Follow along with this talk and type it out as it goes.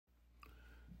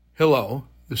Hello,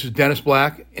 this is Dennis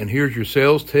Black, and here's your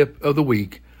sales tip of the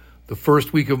week, the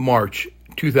first week of March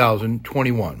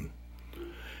 2021.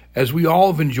 As we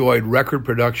all have enjoyed record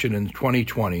production in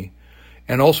 2020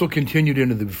 and also continued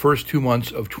into the first 2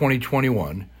 months of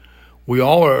 2021, we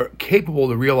all are capable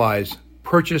to realize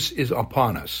purchase is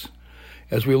upon us.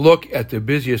 As we look at the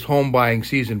busiest home buying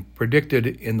season predicted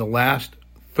in the last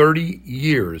 30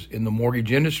 years in the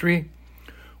mortgage industry,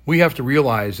 we have to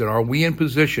realize that are we in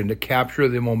position to capture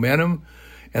the momentum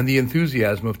and the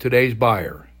enthusiasm of today's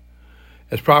buyer?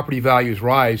 As property values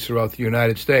rise throughout the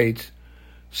United States,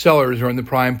 sellers are in the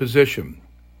prime position.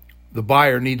 The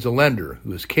buyer needs a lender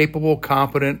who is capable,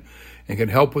 competent, and can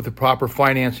help with the proper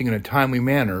financing in a timely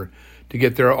manner to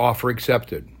get their offer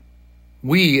accepted.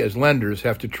 We, as lenders,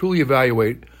 have to truly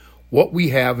evaluate what we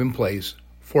have in place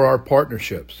for our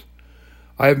partnerships.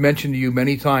 I have mentioned to you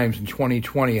many times in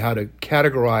 2020 how to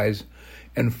categorize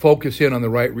and focus in on the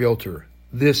right realtor.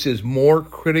 This is more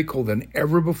critical than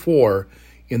ever before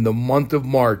in the month of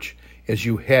March as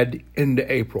you head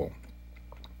into April.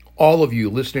 All of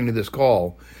you listening to this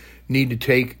call need to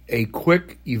take a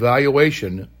quick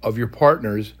evaluation of your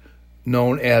partners,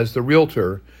 known as the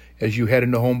realtor, as you head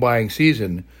into home buying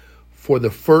season for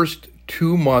the first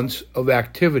 2 months of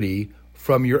activity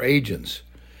from your agents.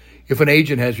 If an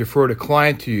agent has referred a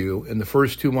client to you in the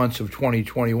first 2 months of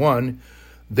 2021,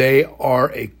 they are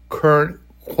a current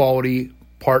quality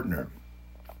partner.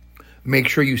 Make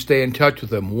sure you stay in touch with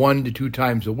them 1 to 2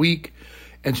 times a week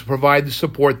and to provide the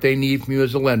support they need from you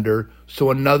as a lender so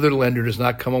another lender does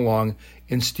not come along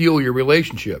and steal your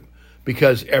relationship,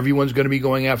 because everyone's going to be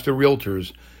going after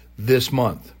realtors this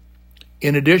month.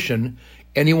 In addition,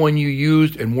 anyone you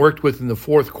used and worked with in the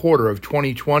fourth quarter of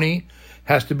 2020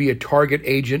 has to be a target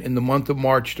agent in the month of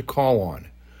March to call on.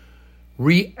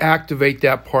 Reactivate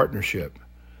that partnership.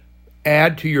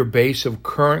 Add to your base of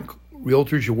current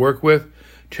realtors you work with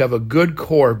to have a good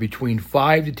core between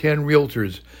 5 to 10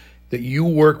 realtors that you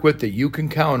work with that you can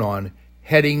count on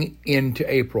heading into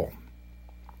April.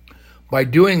 By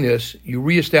doing this, you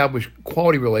reestablish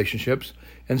quality relationships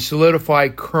and solidify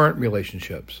current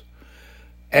relationships.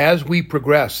 As we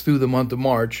progress through the month of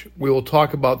March, we will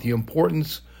talk about the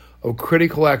importance of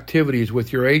critical activities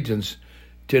with your agents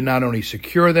to not only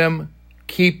secure them,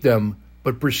 keep them,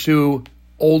 but pursue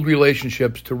old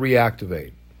relationships to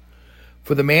reactivate.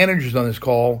 For the managers on this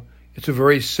call, it's a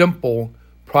very simple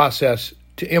process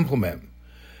to implement.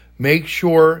 Make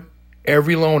sure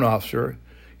every loan officer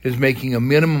is making a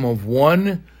minimum of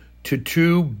 1 to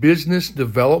 2 business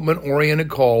development-oriented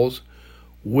calls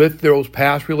with those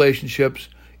past relationships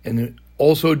and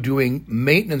also doing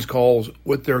maintenance calls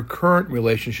with their current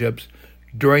relationships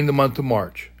during the month of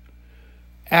March.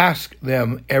 Ask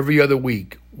them every other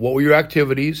week, what were your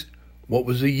activities, what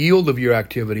was the yield of your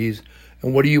activities,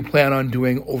 and what do you plan on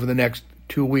doing over the next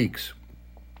 2 weeks?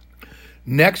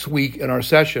 Next week in our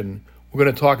session, we're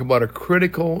going to talk about a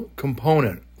critical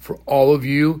component for all of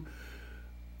you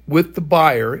with the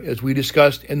buyer, as we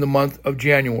discussed in the month of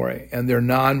January, and their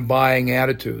non-buying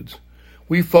attitudes.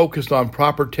 We focused on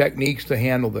proper techniques to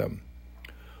handle them.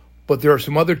 But there are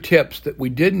some other tips that we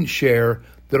didn't share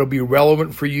that'll be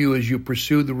relevant for you as you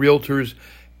pursue the realtors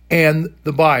and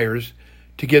the buyers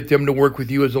to get them to work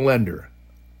with you as a lender.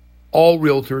 All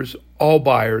realtors, all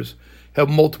buyers have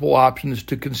multiple options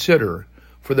to consider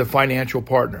for the financial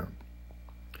partner.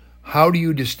 How do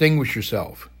you distinguish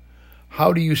yourself?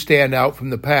 How do you stand out from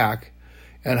the pack?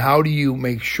 And how do you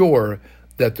make sure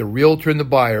that the realtor and the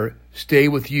buyer stay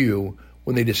with you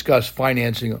when they discuss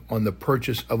financing on the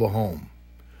purchase of a home?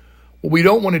 What we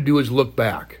don't want to do is look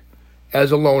back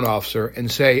as a loan officer and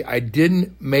say, I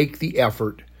didn't make the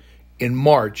effort in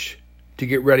March to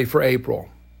get ready for April.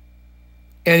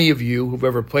 Any of you who've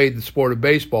ever played the sport of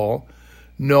baseball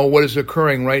know what is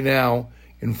occurring right now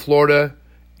in Florida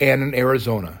and in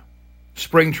Arizona.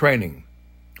 Spring training.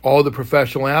 All the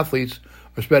professional athletes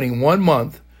are spending 1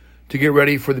 month to get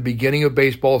ready for the beginning of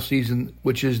baseball season,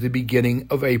 which is the beginning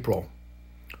of April.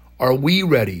 Are we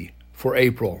ready for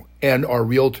April and our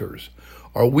realtors?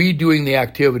 Are we doing the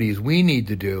activities we need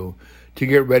to do to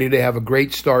get ready to have a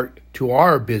great start to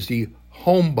our busy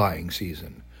home buying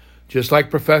season? Just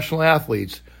like professional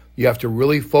athletes, you have to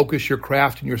really focus your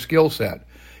craft and your skill set.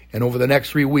 And over the next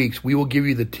 3 weeks, we will give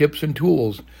you the tips and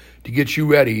tools to get you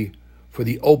ready for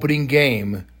the opening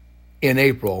game in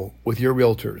April with your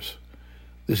realtors.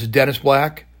 This is Dennis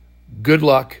Black. Good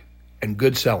luck and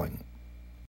good selling.